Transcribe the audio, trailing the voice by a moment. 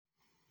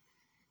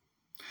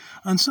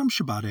On some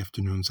Shabbat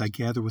afternoons, I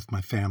gather with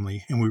my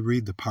family and we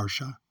read the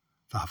Parsha,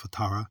 the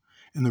Haftarah,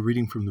 and the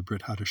reading from the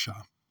Brit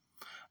Hadashah.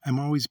 I'm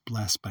always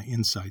blessed by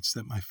insights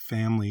that my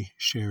family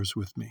shares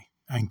with me.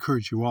 I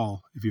encourage you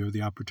all, if you have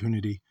the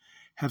opportunity,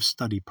 have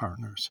study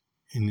partners,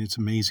 and it's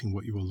amazing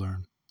what you will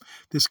learn.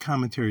 This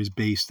commentary is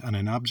based on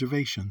an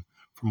observation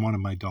from one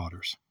of my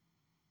daughters.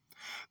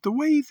 The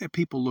way that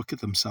people look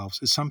at themselves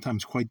is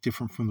sometimes quite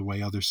different from the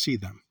way others see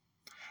them.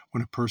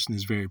 When a person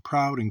is very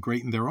proud and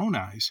great in their own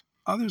eyes,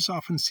 others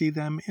often see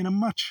them in a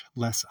much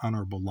less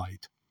honorable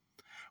light.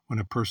 When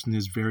a person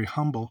is very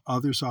humble,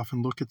 others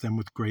often look at them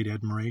with great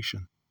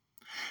admiration.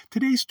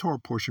 Today's Torah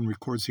portion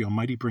records the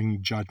Almighty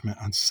bringing judgment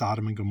on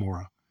Sodom and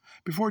Gomorrah.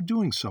 Before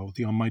doing so,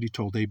 the Almighty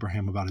told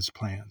Abraham about his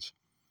plans.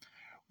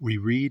 We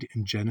read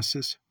in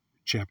Genesis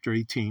chapter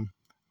 18,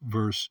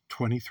 verse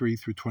 23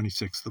 through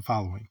 26, the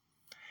following.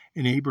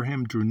 And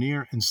Abraham drew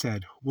near and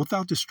said, Wilt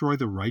thou destroy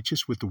the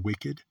righteous with the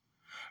wicked?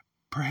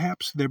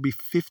 Perhaps there be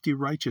 50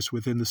 righteous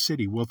within the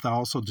city. Wilt thou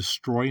also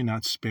destroy and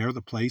not spare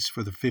the place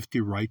for the 50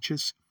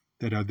 righteous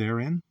that are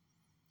therein?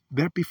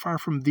 That be far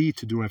from thee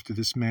to do after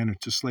this manner,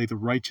 to slay the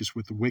righteous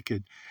with the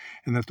wicked,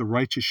 and that the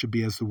righteous should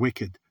be as the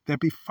wicked.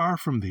 That be far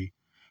from thee.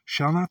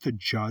 Shall not the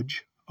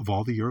judge of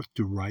all the earth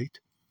do right?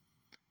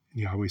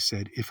 And Yahweh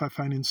said, If I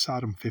find in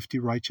Sodom 50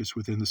 righteous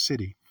within the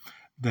city,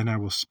 then I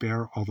will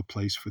spare all the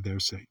place for their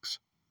sakes.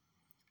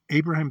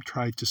 Abraham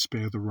tried to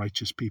spare the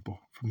righteous people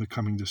from the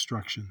coming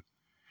destruction.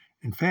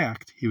 In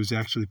fact, he was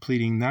actually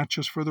pleading not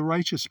just for the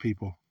righteous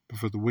people, but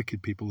for the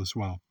wicked people as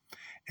well.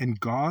 And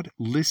God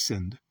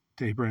listened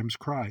to Abraham's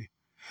cry.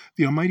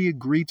 The Almighty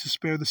agreed to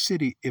spare the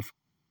city if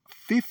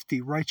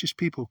 50 righteous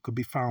people could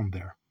be found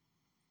there.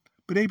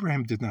 But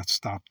Abraham did not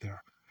stop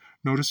there.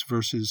 Notice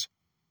verses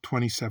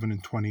 27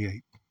 and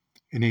 28.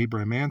 And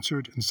Abraham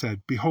answered and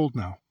said, Behold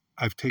now,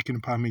 I have taken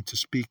upon me to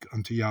speak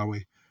unto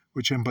Yahweh,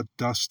 which am but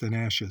dust and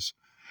ashes.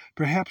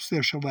 Perhaps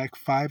there shall lack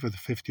 5 of the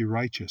 50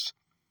 righteous.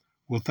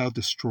 Wilt thou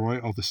destroy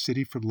all the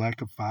city for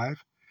lack of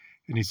 5?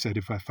 And he said,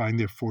 If I find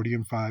there 40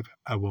 and 5,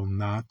 I will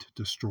not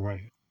destroy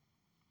it.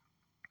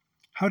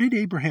 How did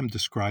Abraham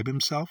describe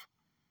himself?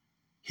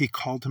 He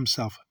called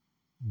himself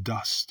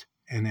dust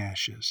and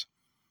ashes.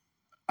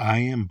 I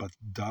am but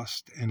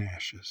dust and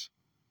ashes.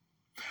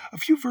 A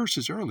few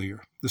verses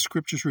earlier, the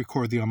scriptures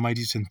record the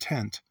Almighty's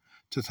intent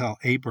to tell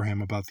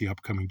Abraham about the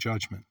upcoming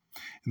judgment.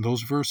 In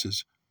those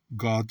verses,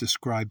 God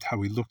described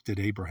how he looked at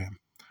Abraham.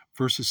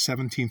 Verses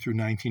 17 through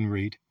 19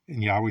 read,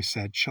 And Yahweh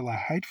said, Shall I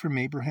hide from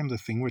Abraham the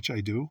thing which I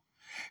do?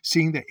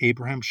 Seeing that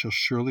Abraham shall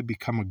surely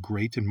become a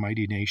great and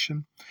mighty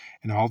nation,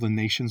 and all the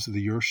nations of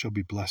the earth shall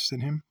be blessed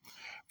in him.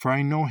 For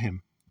I know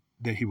him,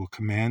 that he will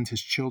command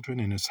his children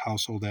and his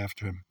household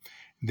after him.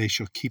 And they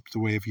shall keep the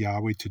way of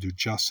Yahweh to do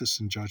justice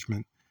and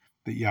judgment,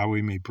 that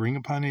Yahweh may bring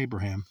upon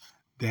Abraham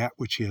that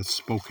which he hath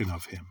spoken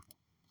of him.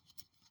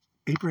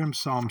 Abraham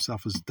saw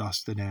himself as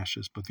dust and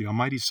ashes, but the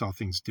Almighty saw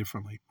things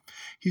differently.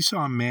 He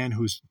saw a man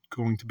who was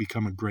going to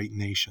become a great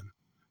nation.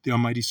 The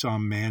Almighty saw a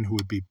man who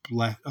would be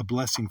a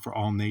blessing for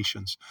all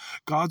nations.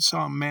 God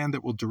saw a man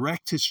that will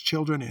direct his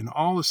children and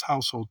all his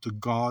household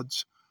to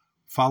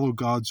follow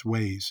God's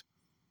ways,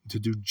 to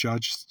do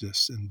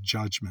justice and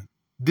judgment.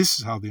 This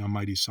is how the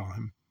Almighty saw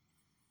him.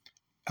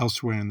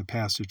 Elsewhere in the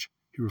passage,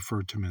 he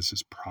referred to him as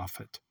his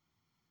prophet.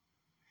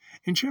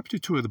 In chapter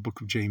 2 of the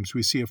book of James,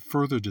 we see a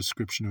further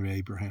description of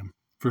Abraham.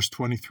 Verse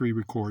 23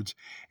 records,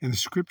 And the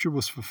scripture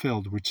was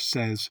fulfilled, which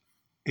says,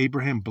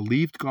 Abraham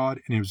believed God,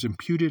 and it was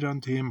imputed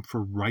unto him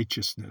for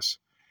righteousness,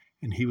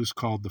 and he was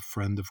called the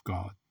friend of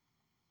God.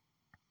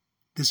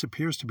 This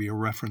appears to be a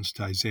reference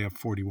to Isaiah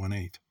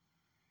 41:8.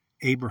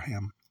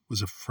 Abraham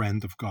was a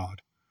friend of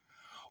God.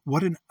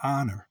 What an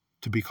honor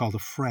to be called a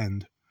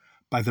friend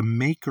by the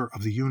maker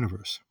of the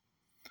universe.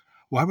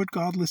 Why would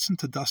God listen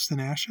to dust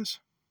and ashes?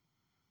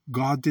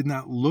 God did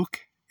not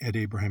look at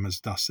Abraham as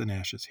dust and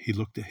ashes. He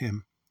looked at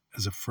him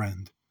as a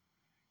friend,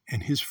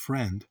 and his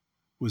friend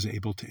was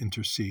able to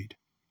intercede.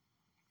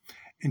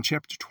 In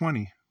chapter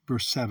 20,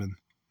 verse 7,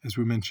 as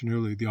we mentioned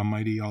earlier, the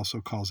Almighty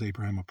also calls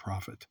Abraham a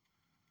prophet.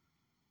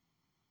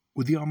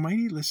 Would the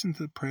Almighty listen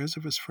to the prayers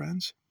of his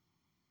friends?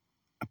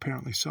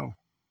 Apparently so.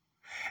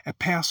 At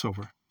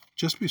Passover,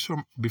 just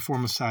before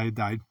Messiah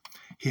died,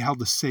 he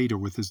held a Seder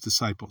with his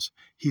disciples.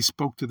 He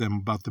spoke to them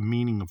about the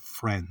meaning of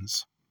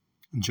friends.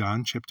 In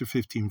John chapter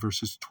 15,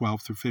 verses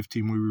 12 through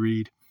 15, we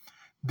read,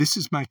 This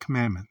is my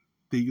commandment,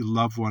 that you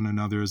love one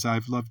another as I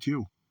have loved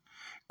you.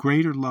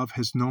 Greater love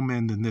has no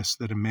man than this,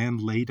 that a man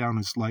lay down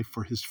his life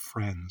for his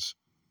friends.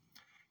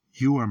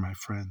 You are my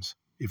friends,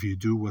 if you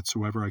do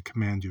whatsoever I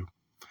command you.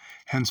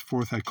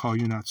 Henceforth I call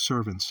you not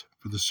servants,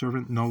 for the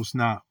servant knows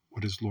not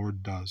what his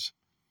Lord does.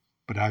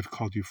 But I have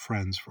called you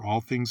friends, for all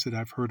things that I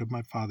have heard of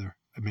my Father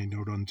I made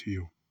known unto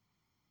you.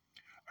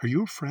 Are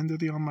you a friend of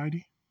the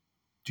Almighty?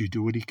 Do you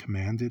do what he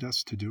commanded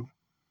us to do?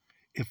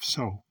 If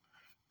so,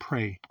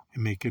 pray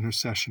and make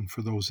intercession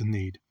for those in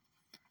need.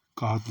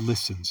 God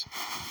listens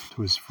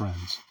to his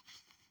friends.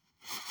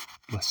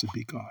 Blessed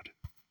be God,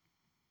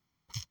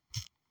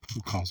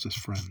 who calls us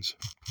friends.